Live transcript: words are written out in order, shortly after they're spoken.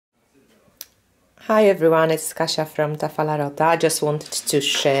Hi everyone, it's Kasia from Tafalarota. I just wanted to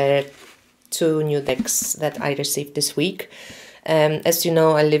share two new decks that I received this week. As you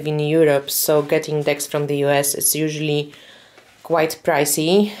know, I live in Europe, so getting decks from the US is usually quite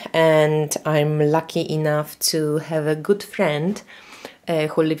pricey, and I'm lucky enough to have a good friend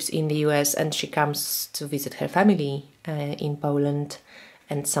who lives in the US, and she comes to visit her family in Poland,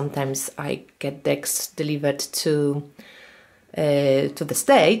 and sometimes I get decks delivered to the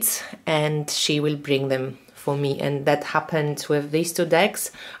States, and she will bring them for me. And that happened with these two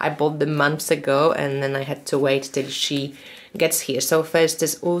decks. I bought them months ago, and then I had to wait till she gets here. So first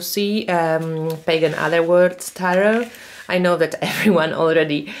is Uzi, Pagan Otherworlds Tarot. I know that everyone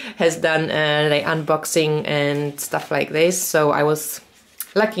already has done the unboxing and stuff like this, so I was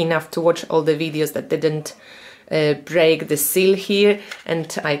lucky enough to watch all the videos that didn't break the seal here,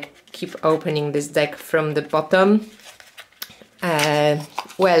 and I keep opening this deck from the bottom.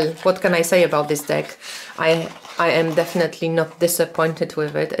 Well, what can I say about this deck? I am definitely not disappointed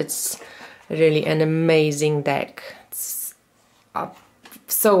with it. It's really an amazing deck. It's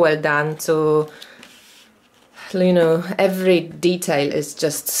so well done. So, you know, every detail is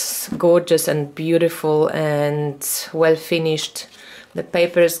just gorgeous and beautiful and well finished. The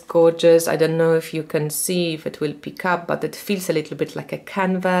paper is gorgeous. I don't know if you can see, if it will pick up, but it feels a little bit like a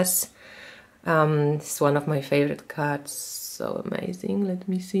canvas. It's one of my favorite cards. So amazing. Let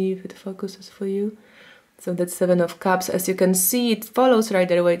me see if it focuses for you. So that's Seven of Cups. As you can see, it follows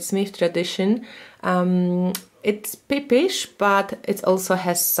Rider-Waite-Smith tradition. It's pippish, but it also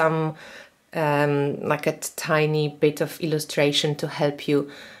has some like a tiny bit of illustration to help you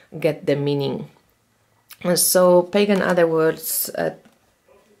get the meaning. So Pagan Otherworlds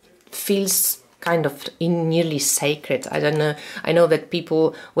feels kind of nearly sacred. I don't know. I know that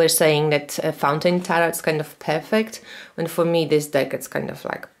people were saying that Fountain Tarot is kind of perfect, and for me this deck it's kind of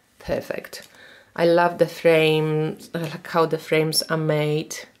like perfect. I love the frame, like how the frames are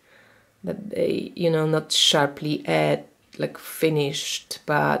made, that they, you know, not sharply like finished,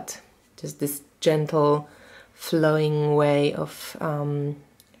 but just this gentle flowing way of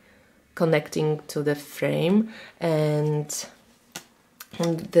connecting to the frame, and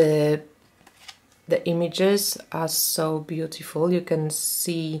the images are so beautiful. You can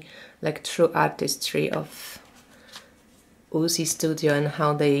see like true artistry of Uzi Studio and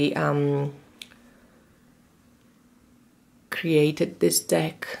how they created this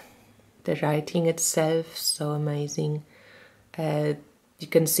deck. The writing itself, so amazing. You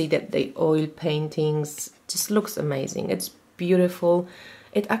can see that the oil paintings just looks amazing. It's beautiful.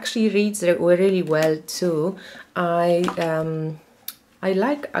 It actually reads really well too. I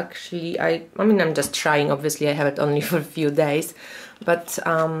like, actually, I mean, I'm just trying, obviously I have it only for a few days, but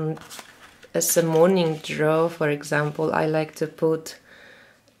as a morning draw, for example, I like to put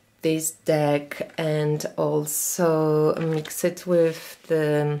this deck and also mix it with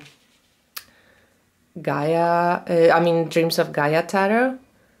the Dreams of Gaia Tarot.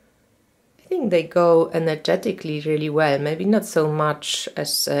 I think they go energetically really well, maybe not so much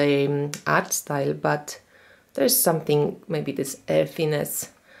as a art style, but there's something, maybe this earthiness,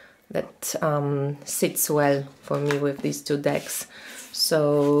 that sits well for me with these two decks.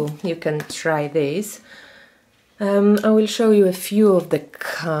 So you can try this. I will show you a few of the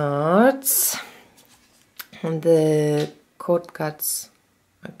cards. And the court cards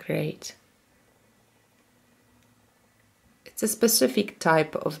are great. It's a specific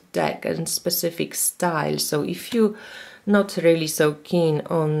type of deck and specific style. So if you're not really so keen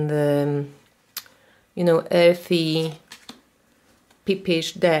on the, you know, earthy,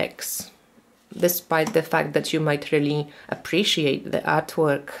 pippish decks, despite the fact that you might really appreciate the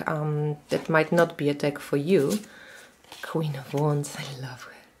artwork, that might not be a deck for you. Queen of Wands, I love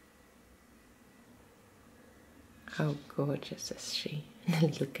her. How gorgeous is she? The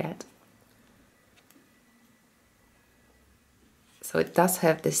little cat. So it does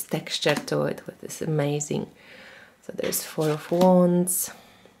have this texture to it, with this amazing. So there's Four of Wands,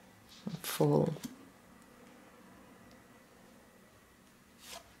 full.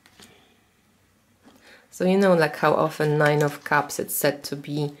 So you know, like how often Nine of Cups, it's said to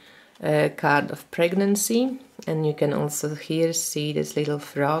be a card of pregnancy, and you can also here see this little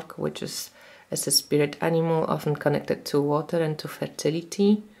frog, which is as a spirit animal, often connected to water and to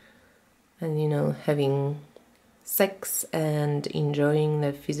fertility, and, you know, having sex and enjoying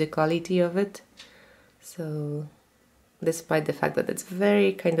the physicality of it. So despite the fact that it's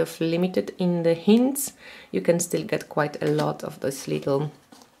very kind of limited in the hints, you can still get quite a lot of this little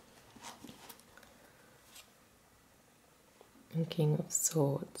King of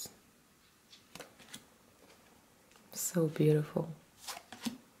Swords. So beautiful.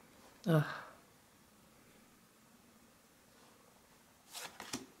 Ah,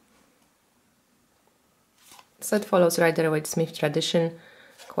 So it follows Rider-Waite-Smith tradition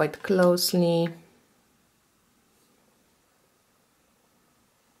quite closely.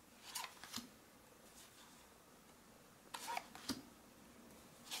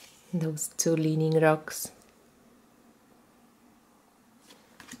 Those two leaning rocks.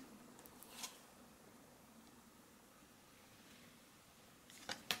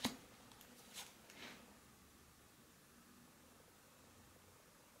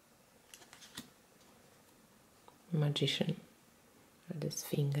 Magician, this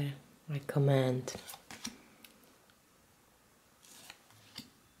finger, I command.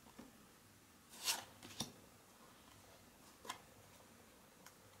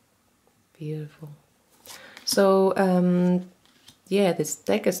 Beautiful. So yeah, this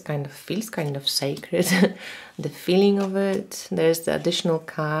deck is feels kind of sacred. The feeling of it. There's the additional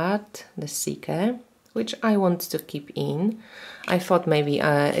card, the Seeker, which I want to keep in. I thought maybe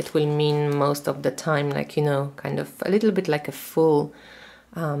it will mean most of the time, like, you know, kind of a little bit like a fool,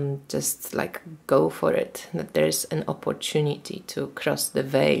 just like go for it, that there's an opportunity to cross the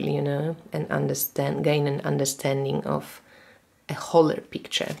veil, you know, and gain an understanding of a wholer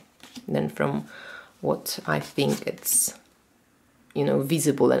picture than from what I think it's, you know,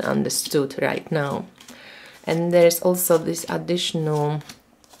 visible and understood right now. And there's also this additional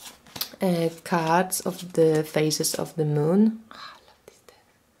cards of the phases of the moon. Oh, I love this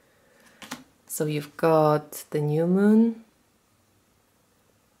deck. So you've got the new moon,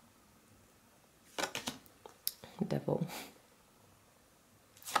 devil,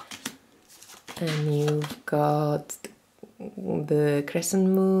 and you've got the crescent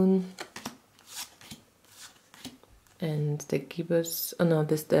moon, and the gibbous. Oh no,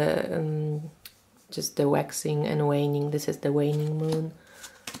 this the just the waxing and waning. This is the waning moon.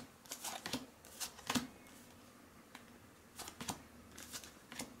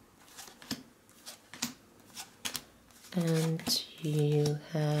 And you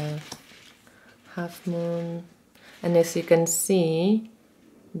have half moon, and as you can see,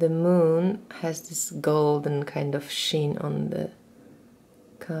 the moon has this golden kind of sheen on the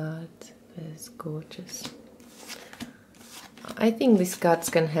card. It's gorgeous. I think these cards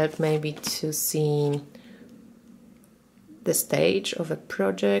can help maybe to see the stage of a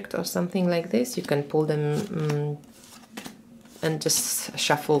project or something like this. You can pull them and just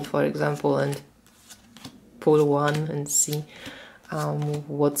shuffle, for example, and pull one and see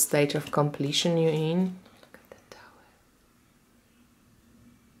what stage of completion you're in. Look at the tower.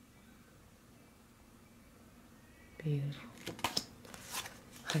 Beautiful.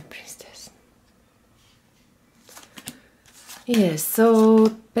 High Priestess. Yes, so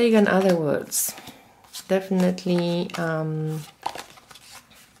Pagan Otherworlds. Definitely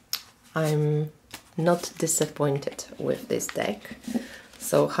I'm not disappointed with this deck.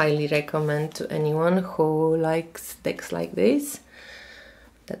 So highly recommend to anyone who likes decks like this.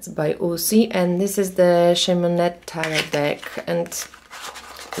 That's by Uzi, and this is the Cheimonette tarot deck, and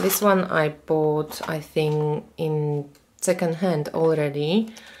this one I bought, I think, in second hand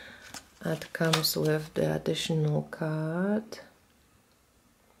already. It comes with the additional card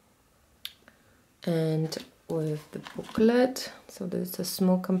and with the booklet. So there's a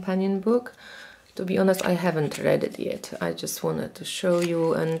small companion book. To be honest, I haven't read it yet. I just wanted to show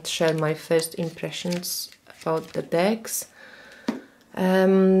you and share my first impressions about the decks.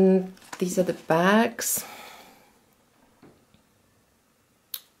 These are the bags.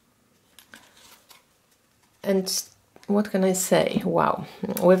 And what can I say? Wow,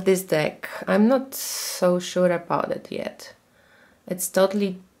 with this deck, I'm not so sure about it yet. It's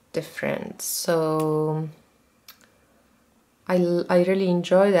totally different. So I really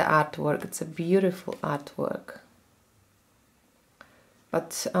enjoy the artwork. It's a beautiful artwork.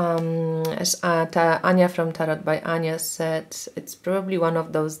 But as Anya from Tarot by Anya said, it's probably one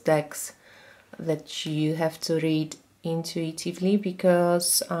of those decks that you have to read intuitively,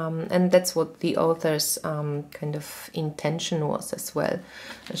 because and that's what the author's kind of intention was as well.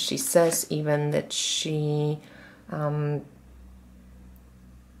 She says even that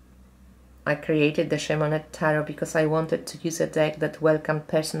I created the Cheimonette Tarot because I wanted to use a deck that welcomed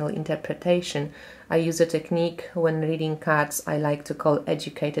personal interpretation. I use a technique when reading cards I like to call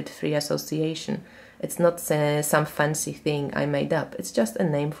educated free association. It's not some fancy thing I made up. It's just a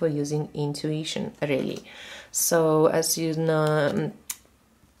name for using intuition, really. So as you know,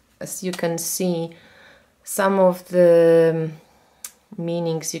 as you can see, some of the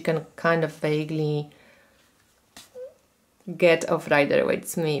meanings you can kind of vaguely get of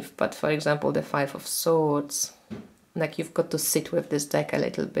Rider-Waite-Smith, but for example the Five of Swords, like you've got to sit with this deck a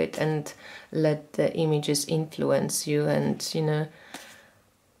little bit and let the images influence you, and you know,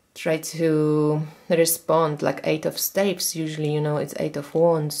 try to respond like 8 of staves. Usually, you know, it's 8 of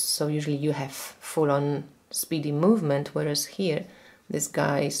wands, so usually you have full-on speedy movement, whereas here this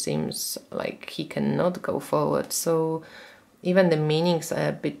guy seems like he cannot go forward. So even the meanings are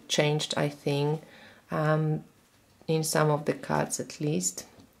a bit changed, I think, in some of the cards at least.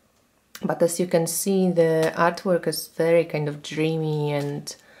 But as you can see, the artwork is very kind of dreamy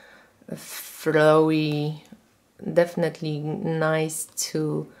and flowy, definitely nice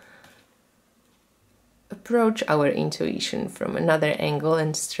to approach our intuition from another angle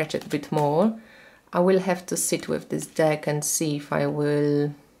and stretch it a bit more. I will have to sit with this deck and see if I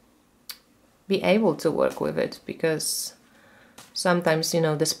will be able to work with it, because sometimes, you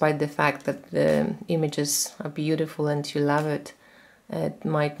know, despite the fact that the images are beautiful and you love it, it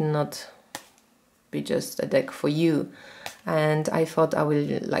might not be just a deck for you. And I thought I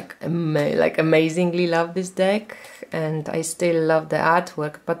will like amazingly love this deck, and I still love the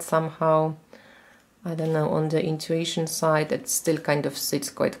artwork, but somehow, I don't know, on the intuition side it still kind of sits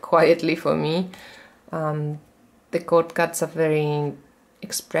quite quietly for me. The chord cards are very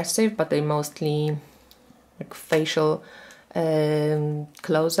expressive, but they mostly like facial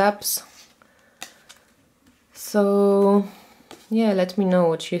close-ups. So yeah, let me know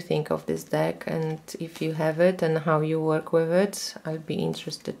what you think of this deck, and if you have it and how you work with it. I'll be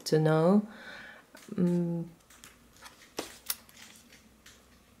interested to know.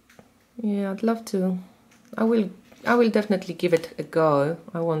 Yeah, I'd love to. I will definitely give it a go.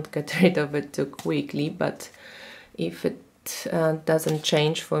 I won't get rid of it too quickly, but if it doesn't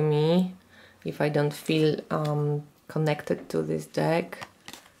change for me, if I don't feel connected to this deck,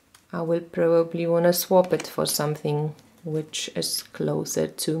 I will probably want to swap it for something which is closer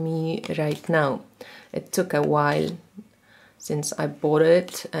to me right now. It took a while since I bought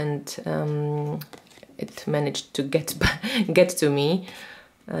it, and it managed to get to me.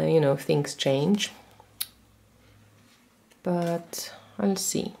 You know, things change, but I'll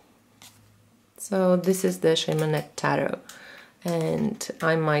see. So this is the Cheimonette Tarot, and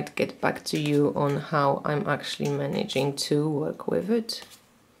I might get back to you on how I'm actually managing to work with it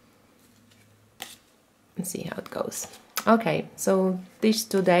and see how it goes. Okay, so these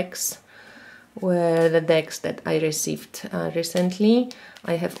two decks were the decks that I received recently.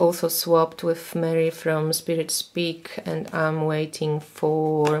 I have also swapped with Mary from Spirit Speak, and I'm waiting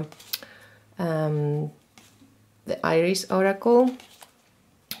for the Iris Oracle,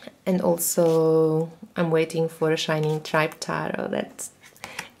 and also I'm waiting for a Shining Tribe Tarot that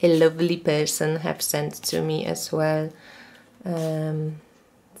a lovely person have sent to me as well.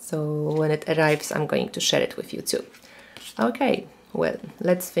 So when it arrives, I'm going to share it with you too. Okay, well,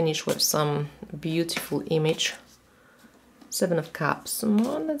 let's finish with some beautiful image. 7 of Cups.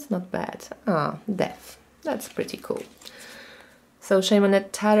 Oh, that's not bad. Ah, Death. That's pretty cool. So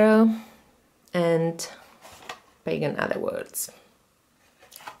Cheimonette Tarot and Pagan Otherworlds.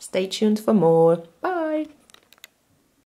 Stay tuned for more. Bye!